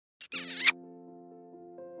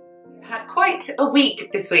had quite a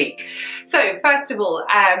week this week. So first of all,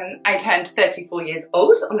 I turned 34 years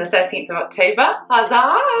old on the 13th of October.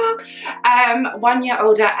 Huzzah! 1 year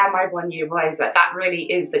older, am I 1 year wiser? That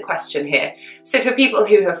really is the question here. So for people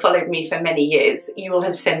who have followed me for many years, you will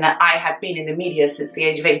have seen that I have been in the media since the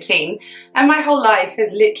age of 18, and my whole life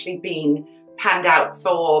has literally been panned out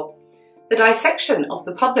for the dissection of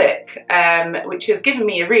the public, which has given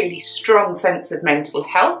me a really strong sense of mental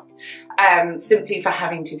health, simply for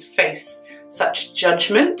having to face such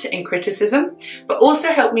judgment and criticism, but also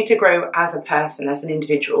helped me to grow as a person, as an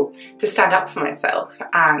individual, to stand up for myself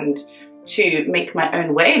and to make my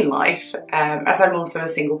own way in life, as I'm also a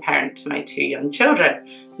single parent to my 2 young children,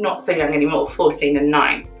 not so young anymore, 14 and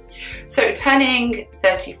 9. So turning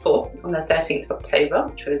 34 on the 13th of October,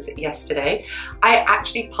 which was yesterday, I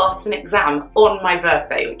actually passed an exam on my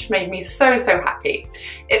birthday, which made me so happy.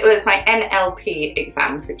 It was my NLP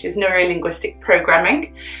exams, which is Neuro-Linguistic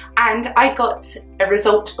Programming, and I got a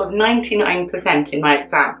result of 99% in my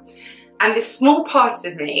exam. And this small part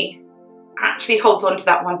of me actually holds on to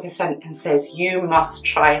that 1% and says, you must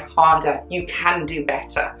try harder, you can do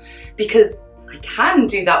better, because I can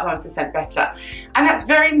do that 1% better. And that's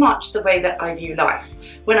very much the way that I view life.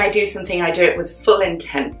 When I do something, I do it with full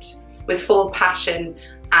intent, with full passion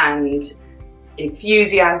and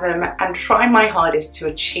enthusiasm, and try my hardest to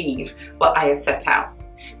achieve what I have set out.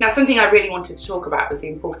 Now, something I really wanted to talk about was the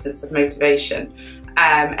importance of motivation.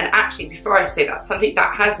 And actually, before I say that, something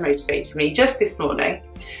that has motivated me just this morning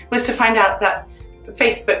was to find out that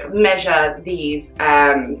Facebook measure these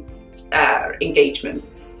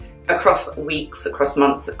engagements across weeks, across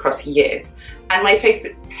months, across years. And my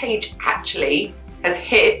Facebook page actually has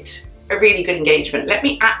hit a really good engagement. Let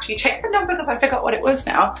me actually check the number because I forgot what it was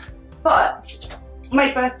now. But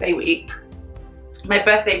my birthday week,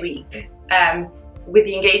 with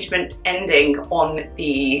the engagement ending on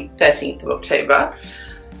the 13th of October,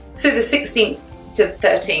 so the 16th to the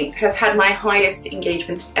 13th has had my highest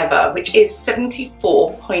engagement ever, which is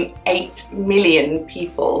 74.8 million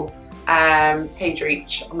people page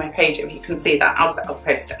reach on my page. If you can see that, I'll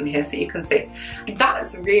post it on here so you can see.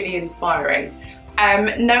 That's really inspiring.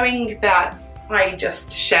 Knowing that I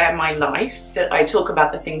just share my life, that I talk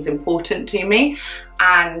about the things important to me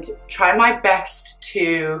and try my best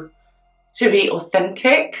to be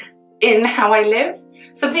authentic in how I live.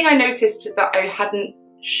 Something I noticed that I hadn't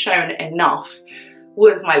shown enough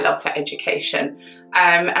was my love for education.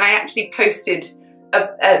 And I actually posted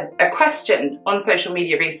a question on social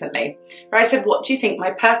media recently where I said, what do you think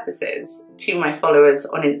my purpose is, to my followers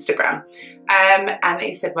on Instagram? And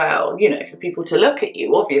they said, well, you know, for people to look at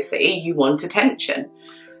you, obviously you want attention.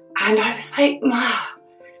 And I was like,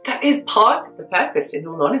 that is part of the purpose, in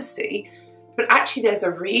all honesty, but actually there's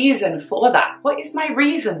a reason for that. What is my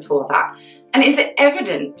reason for that? And is it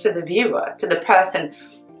evident to the viewer, to the person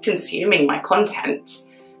consuming my content,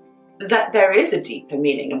 that there is a deeper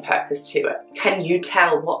meaning and purpose to it? Can you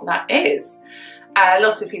tell what that is? A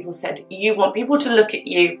lot of people said, you want people to look at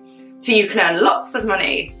you so you can earn lots of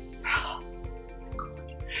money. Oh,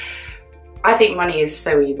 God. I think money is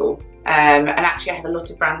so evil. And actually I have a lot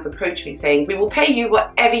of brands approach me saying, we will pay you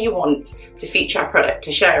whatever you want to feature our product,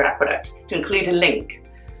 to share our product, to include a link.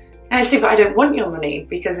 And I say, but I don't want your money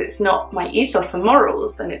because it's not my ethos and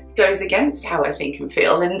morals, and it goes against how I think and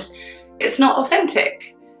feel, and it's not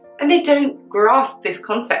authentic. And they don't grasp this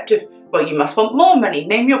concept of, well, you must want more money,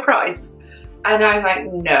 name your price. And I'm like,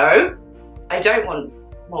 no, I don't want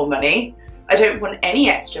more money. I don't want any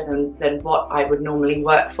extra than what I would normally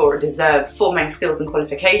work for or deserve for my skills and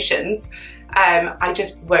qualifications. I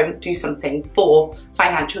just won't do something for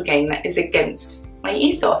financial gain that is against my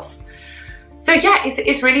ethos. So yeah,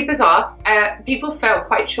 it's really bizarre. People fell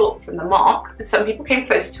quite short from the mark. Some people came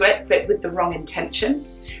close to it, but with the wrong intention.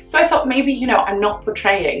 So I thought maybe, you know, I'm not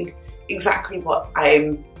portraying exactly what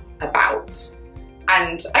I'm about.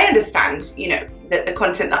 And I understand, you know, that the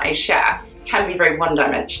content that I share can be very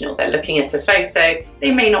one-dimensional. They're looking at a photo,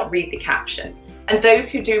 they may not read the caption. And those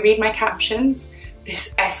who do read my captions,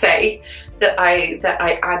 this essay that I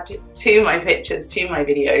add to my pictures, to my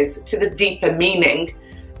videos, to the deeper meaning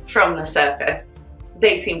from the surface,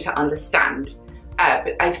 they seem to understand.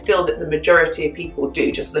 But I feel that the majority of people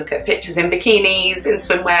do just look at pictures in bikinis, in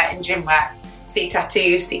swimwear, in gym wear, see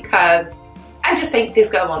tattoos, see curves, and just think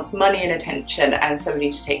this girl wants money and attention and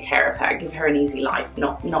somebody to take care of her, give her an easy life,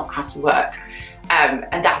 not have to work.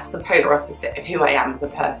 And that's the polar opposite of who I am as a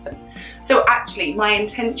person. So actually my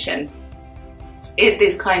intention is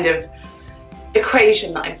this kind of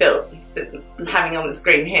equation that I built, that I'm having on the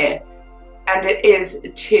screen here, and it is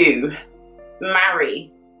to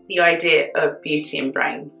marry the idea of beauty and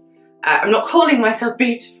brains. I'm not calling myself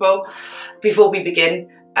beautiful before we begin.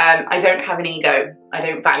 I don't have an ego. I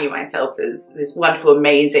don't value myself as this wonderful,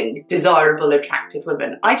 amazing, desirable, attractive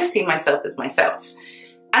woman. I just see myself as myself.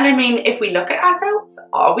 And I mean, if we look at ourselves,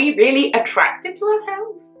 are we really attracted to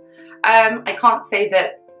ourselves? I can't say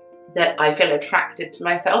that I feel attracted to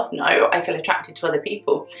myself. No, I feel attracted to other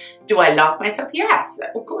people. Do I love myself? Yes,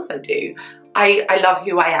 of course I do. I love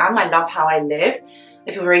who I am. I love how I live.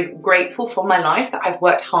 I feel very grateful for my life that I've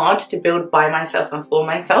worked hard to build by myself and for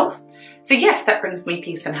myself. So yes, that brings me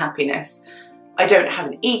peace and happiness. I don't have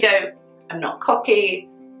an ego. I'm not cocky.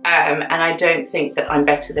 And I don't think that I'm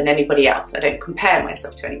better than anybody else. I don't compare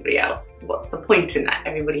myself to anybody else. What's the point in that?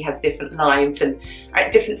 Everybody has different lives and are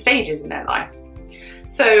at different stages in their life.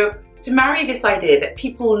 So to marry this idea that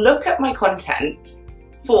people look at my content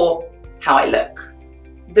for how I look,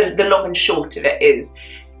 the long and short of it is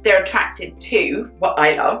they're attracted to what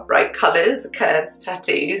I love, right? Colours, curves,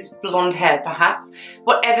 tattoos, blonde hair perhaps,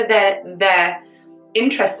 whatever their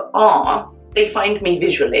interests are, they find me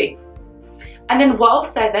visually. And then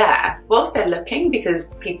whilst they're there, whilst they're looking,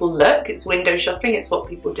 because people look, it's window shopping, it's what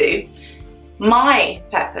people do, my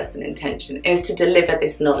purpose and intention is to deliver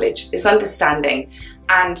this knowledge, this understanding,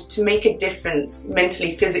 and to make a difference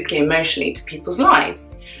mentally, physically, emotionally to people's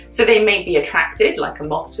lives. So they may be attracted, like a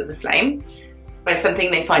moth to the flame, by something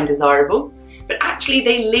they find desirable, but actually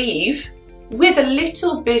they leave with a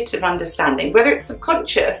little bit of understanding, whether it's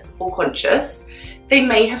subconscious or conscious. They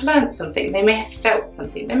may have learned something, they may have felt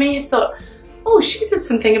something, they may have thought, oh, she said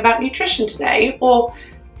something about nutrition today, or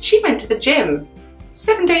she went to the gym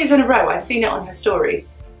 7 days in a row, I've seen it on her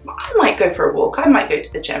stories. I might go for a walk, I might go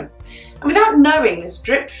to the gym. And without knowing, this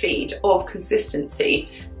drip feed of consistency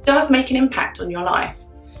does make an impact on your life.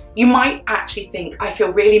 You might actually think, I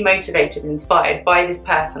feel really motivated and inspired by this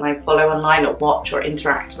person I follow online or watch or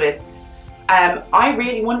interact with. I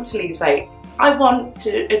really want to lose weight. I want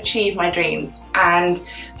to achieve my dreams and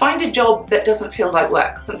find a job that doesn't feel like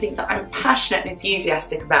work, something that I'm passionate and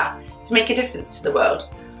enthusiastic about to make a difference to the world.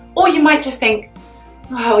 Or you might just think,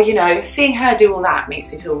 well, you know, seeing her do all that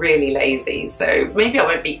makes me feel really lazy, so maybe I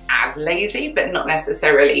won't be as lazy, but not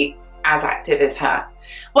necessarily as active as her.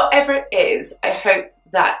 Whatever it is, I hope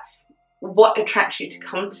that what attracts you to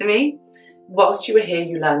come to me, whilst you were here,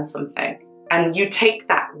 you learn something and you take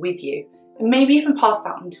that with you and maybe even pass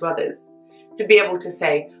that on to others. To be able to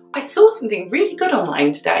say, I saw something really good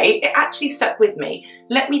online today, it actually stuck with me,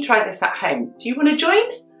 let me try this at home, do you want to join?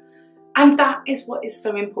 And that is what is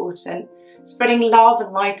so important, spreading love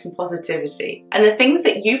and light and positivity. And the things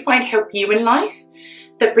that you find help you in life,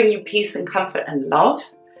 that bring you peace and comfort and love,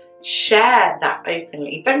 share that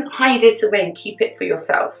openly. Don't hide it away and keep it for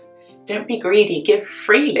yourself. Don't be greedy, give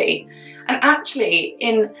freely. And actually,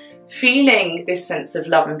 in feeling this sense of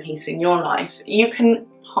love and peace in your life, you can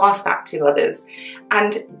pass that to others,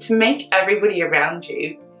 and to make everybody around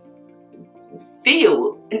you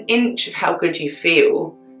feel an inch of how good you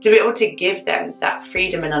feel, to be able to give them that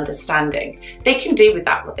freedom and understanding. They can do with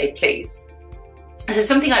that what they please. So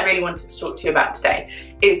something I really wanted to talk to you about today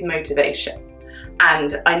is motivation.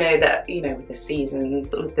 And I know that, you know, with the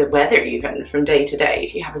seasons, with the weather even from day to day,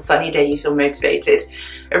 if you have a sunny day you feel motivated,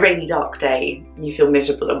 a rainy dark day you feel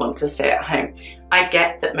miserable and want to stay at home. I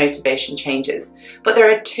get that motivation changes, but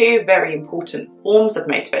there are two very important forms of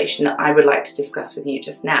motivation that I would like to discuss with you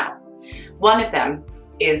just now. One of them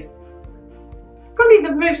is probably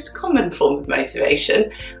the most common form of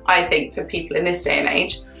motivation, I think, for people in this day and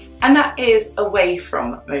age, and that is away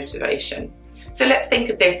from motivation. So let's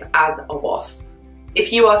think of this as a wasp.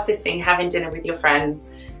 If you are sitting having dinner with your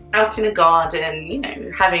friends, out in a garden, you know,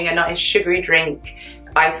 having a nice sugary drink,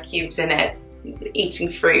 ice cubes in it, eating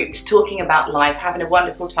fruit, talking about life, having a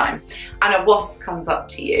wonderful time, and a wasp comes up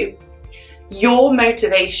to you, your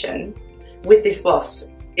motivation with this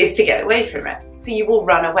wasp is to get away from it. So you will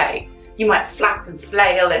run away. You might flap and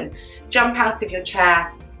flail and jump out of your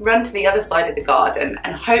chair, run to the other side of the garden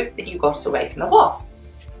and hope that you got away from the wasp.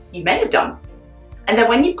 You may have done. And then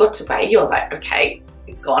when you've got away, you're like, okay,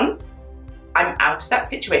 it's gone. I'm out of that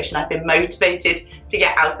situation. I've been motivated to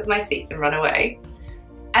get out of my seat and run away.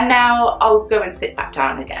 And now I'll go and sit back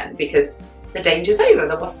down again because the danger's over,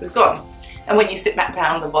 the wasp is gone. And when you sit back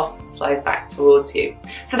down, the wasp flies back towards you.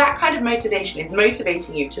 So that kind of motivation is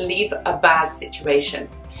motivating you to leave a bad situation.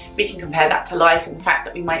 We can compare that to life in the fact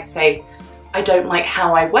that we might say, I don't like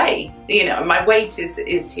how I weigh. You know, my weight is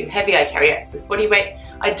too heavy, I carry excess body weight.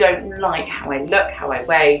 I don't like how I look, how I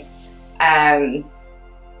weigh,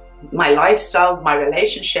 my lifestyle, my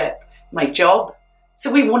relationship, my job.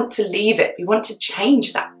 So we want to leave it, we want to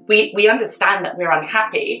change that. We understand that we're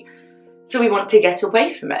unhappy, so we want to get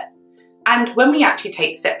away from it. And when we actually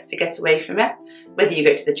take steps to get away from it, whether you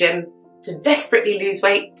go to the gym to desperately lose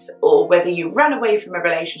weight, or whether you run away from a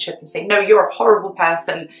relationship and say, no, you're a horrible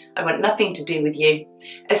person, I want nothing to do with you.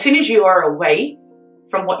 As soon as you are away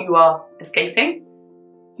from what you are escaping,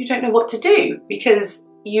 you don't know what to do, because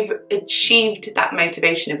you've achieved that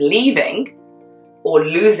motivation of leaving or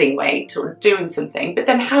losing weight or doing something. But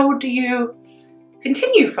then how do you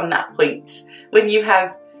continue from that point when you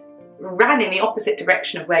have ran in the opposite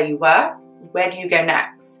direction of where you were? Where do you go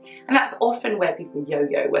next? And that's often where people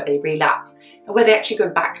yo-yo, where they relapse, and where they actually go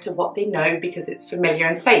back to what they know because it's familiar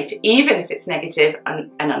and safe, even if it's negative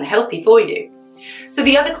and unhealthy for you. So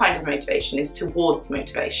the other kind of motivation is towards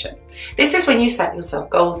motivation. This is when you set yourself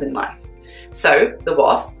goals in life. So the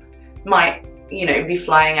wasp might, be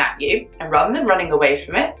flying at you, and rather than running away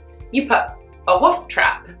from it, you put a wasp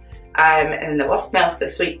trap, and the wasp smells the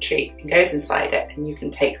sweet treat and goes inside it, and you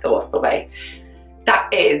can take the wasp away.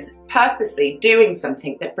 That is purposely doing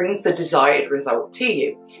something that brings the desired result to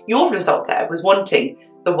you. Your result there was wanting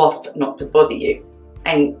the wasp not to bother you.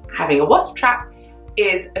 And having a wasp trap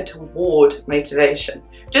is a toward motivation.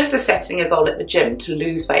 Just as setting a goal at the gym to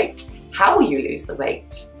lose weight. How will you lose the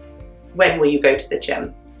weight? When will you go to the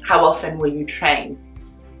gym? How often will you train?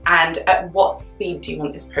 And at what speed do you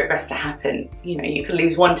want this progress to happen? You can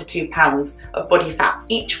lose 1 to 2 pounds of body fat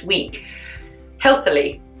each week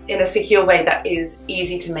healthily, in a secure way that is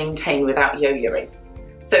easy to maintain without yo-yoing.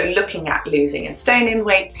 So looking at losing a stone in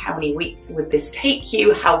weight, how many weeks would this take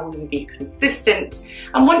you? How will you be consistent?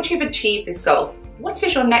 And once you've achieved this goal, what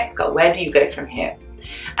is your next goal? Where do you go from here?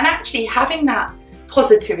 And actually having that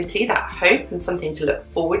positivity, that hope, and something to look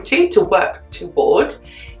forward to work toward,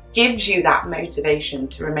 gives you that motivation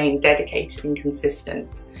to remain dedicated and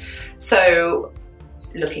consistent. So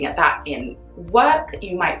looking at that in work,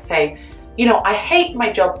 you might say, I hate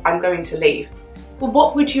my job, I'm going to leave. Well,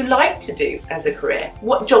 what would you like to do as a career?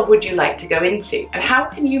 What job would you like to go into? And how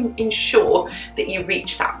can you ensure that you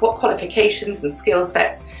reach that? What qualifications and skill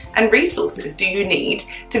sets and resources do you need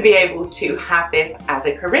to be able to have this as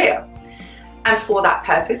a career? And for that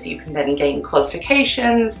purpose, you can then gain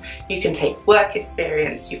qualifications, you can take work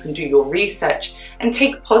experience, you can do your research and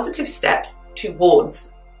take positive steps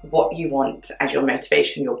towards what you want as your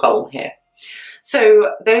motivation, your goal here.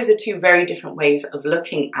 So those are two very different ways of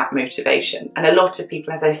looking at motivation. And a lot of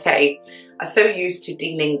people, as I say, are so used to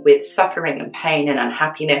dealing with suffering and pain and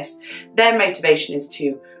unhappiness. Their motivation is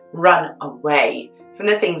to run away from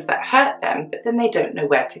the things that hurt them, but then they don't know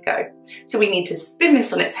where to go. So we need to spin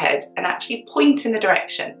this on its head and actually point in the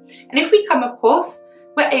direction. And if we come, of course,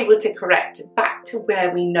 we're able to correct back to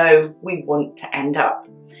where we know we want to end up.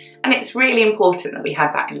 And it's really important that we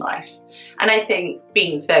have that in life. And I think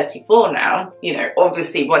being 34 now,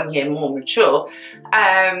 obviously 1 year more mature,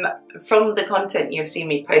 from the content you've seen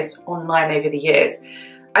me post online over the years,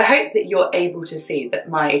 I hope that you're able to see that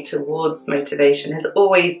my towards motivation has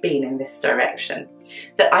always been in this direction,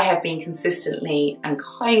 that I have been consistently and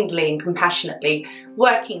kindly and compassionately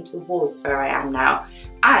working towards where I am now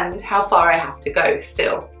and how far I have to go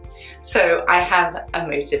still. So I have a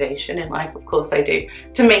motivation in life, of course I do,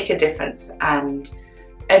 to make a difference and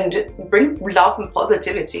bring love and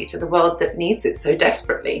positivity to the world that needs it so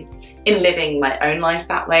desperately, in living my own life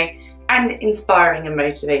that way and inspiring and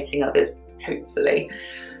motivating others, hopefully.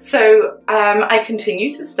 So I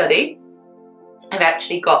continue to study. I've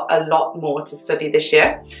actually got a lot more to study this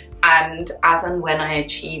year, and as and when I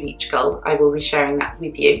achieve each goal, I will be sharing that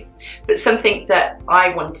with you. But something that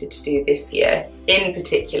I wanted to do this year in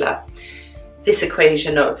particular, this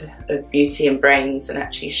equation of beauty and brains and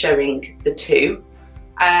actually showing the two,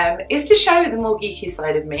 is to show the more geeky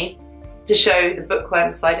side of me, to show the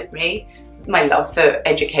bookworm side of me, my love for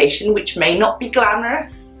education, which may not be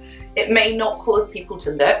glamorous, it may not cause people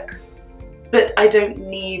to look, but I don't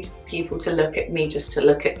need people to look at me just to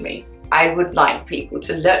look at me. I would like people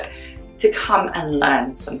to look, to come and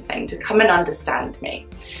learn something, to come and understand me.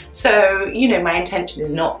 So, my intention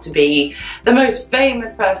is not to be the most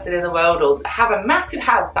famous person in the world or have a massive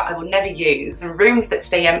house that I will never use and rooms that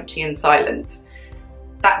stay empty and silent.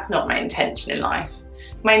 That's not my intention in life.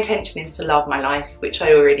 My intention is to love my life, which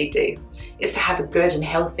I already do, is to have a good and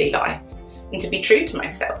healthy life and to be true to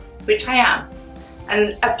myself, which I am.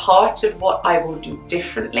 And a part of what I will do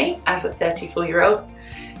differently as a 34-year-old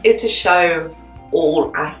is to show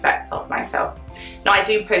all aspects of myself. Now, I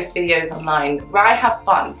do post videos online where I have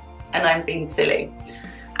fun and I'm being silly.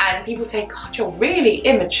 And people say, God, you're really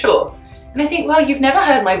immature. And I think, well, you've never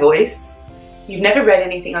heard my voice. You've never read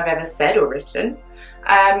anything I've ever said or written.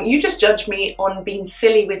 You just judge me on being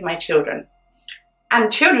silly with my children.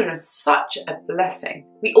 And children are such a blessing.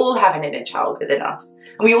 We all have an inner child within us,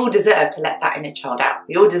 and we all deserve to let that inner child out.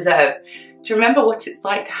 We all deserve to remember what it's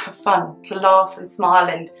like to have fun, to laugh and smile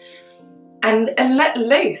and let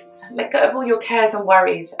loose, let go of all your cares and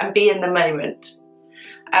worries and be in the moment.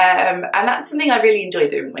 And that's something I really enjoy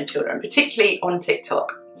doing with my children, particularly on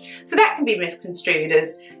TikTok. So that can be misconstrued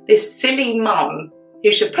as this silly mum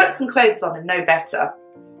who should put some clothes on and know better.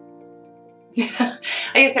 I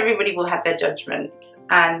guess everybody will have their judgment,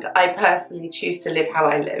 and I personally choose to live how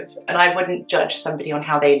I live, and I wouldn't judge somebody on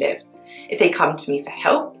how they live. If they come to me for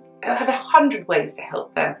help, I'll have 100 ways to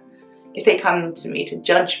help them. If they come to me to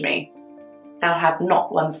judge me, they'll have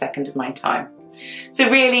not 1 second of my time. So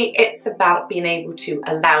really, it's about being able to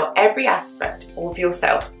allow every aspect of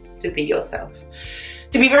yourself to be yourself.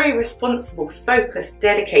 To be very responsible, focused,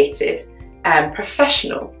 dedicated, and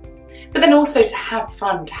professional. But then also to have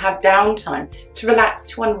fun, to have downtime, to relax,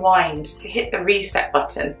 to unwind, to hit the reset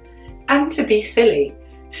button, and to be silly.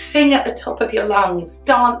 To sing at the top of your lungs,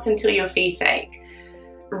 dance until your feet ache,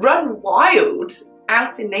 run wild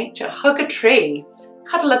out in nature, hug a tree,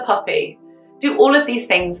 cuddle a puppy, do all of these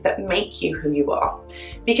things that make you who you are.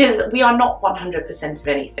 Because we are not 100% of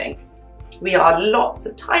anything. We are lots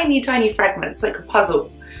of tiny, tiny fragments, like a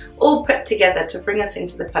puzzle, all put together to bring us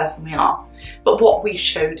into the person we are. But what we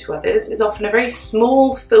show to others is often a very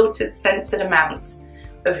small, filtered, censored amount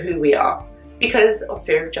of who we are, because of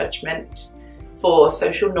fear of judgment, for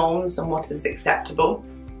social norms and what is acceptable.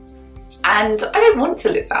 And I don't want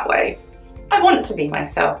to live that way. I want to be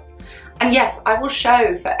myself. And yes, I will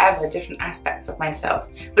show forever different aspects of myself,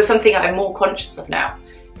 but something I'm more conscious of now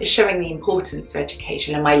is showing the importance of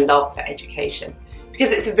education and my love for education,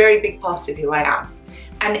 because it's a very big part of who I am.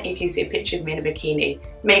 And if you see a picture of me in a bikini,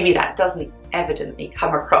 maybe that doesn't evidently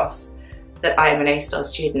come across that I am an A-star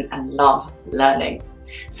student and love learning.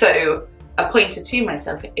 So a pointer to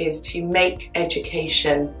myself is to make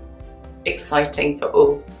education exciting for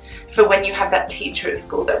all. For when you have that teacher at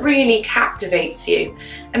school that really captivates you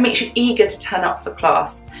and makes you eager to turn up for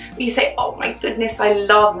class. Where you say, oh my goodness, I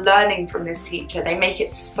love learning from this teacher. They make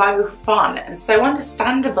it so fun and so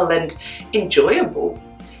understandable and enjoyable.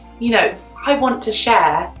 You know, I want to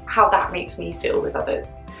share how that makes me feel with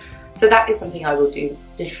others. So that is something I will do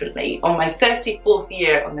differently. On my 34th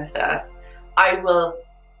year on this earth, I will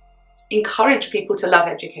encourage people to love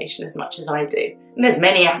education as much as I do. And there's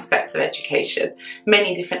many aspects of education,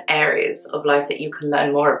 many different areas of life that you can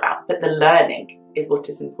learn more about, but the learning is what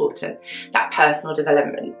is important. That personal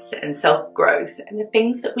development and self-growth and the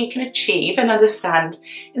things that we can achieve and understand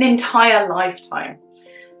an entire lifetime.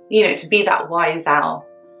 You know, to be that wise owl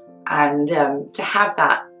and to have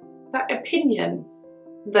that opinion,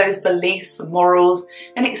 those beliefs and morals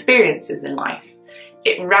and experiences in life.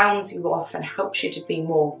 It rounds you off and helps you to be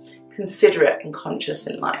more considerate and conscious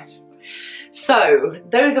in life. So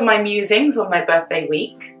those are my musings on my birthday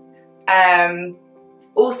week.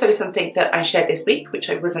 Also something that I shared this week, which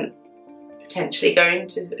I wasn't potentially going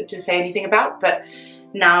to say anything about, but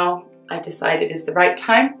now I decided is the right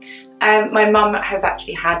time. My mum has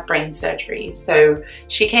actually had brain surgery, so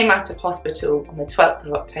she came out of hospital on the 12th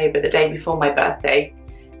of October, the day before my birthday,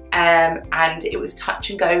 and it was touch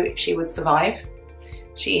and go if she would survive.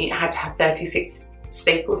 She had to have 36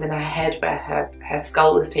 staples in her head where her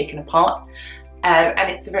skull was taken apart,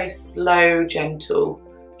 and it's a very slow, gentle,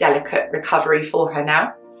 delicate recovery for her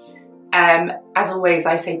now. As always,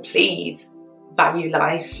 I say please value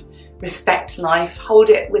life, respect life, hold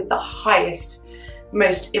it with the highest,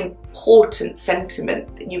 most important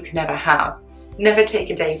sentiment that you can ever have. Never take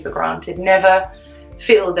a day for granted, never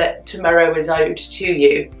feel that tomorrow is owed to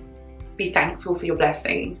you. Be thankful for your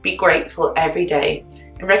blessings, be grateful every day,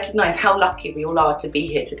 and recognise how lucky we all are to be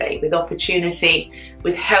here today with opportunity,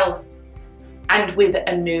 with health, and with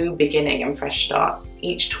a new beginning and fresh start.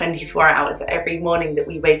 Each 24 hours, every morning that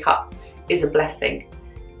we wake up is a blessing,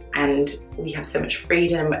 and we have so much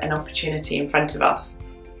freedom and opportunity in front of us.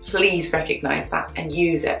 Please recognise that and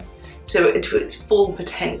use it to its full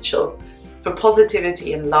potential for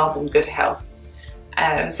positivity and love and good health.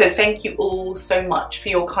 So thank you all so much for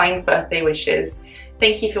your kind birthday wishes.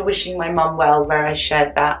 Thank you for wishing my mum well where I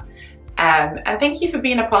shared that. And thank you for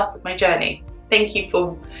being a part of my journey. Thank you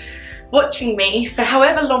for watching me for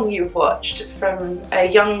however long you've watched, from a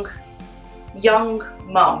young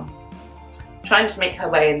mum trying to make her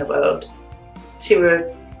way in the world to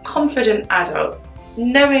a confident adult,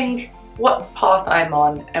 knowing what path I'm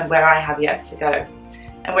on and where I have yet to go.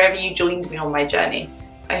 And wherever you joined me on my journey,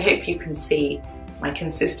 I hope you can see my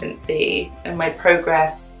consistency and my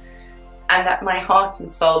progress, and that my heart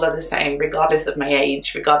and soul are the same regardless of my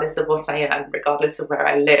age, regardless of what I earn, regardless of where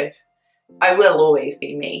I live, I will always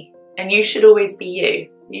be me, and you should always be you.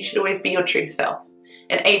 You should always be your true self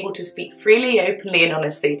and able to speak freely, openly and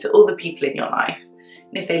honestly to all the people in your life.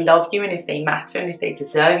 And if they love you and if they matter and if they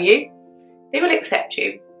deserve you, they will accept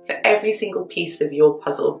you for every single piece of your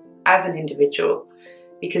puzzle as an individual,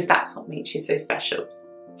 because that's what makes you so special.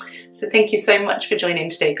 So thank you so much for joining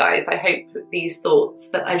today, guys. I hope that these thoughts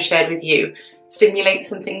that I've shared with you stimulate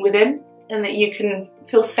something within, and that you can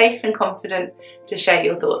feel safe and confident to share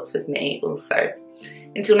your thoughts with me also.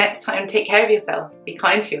 Until next time, take care of yourself, be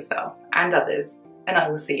kind to yourself and others, and I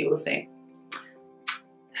will see you all soon.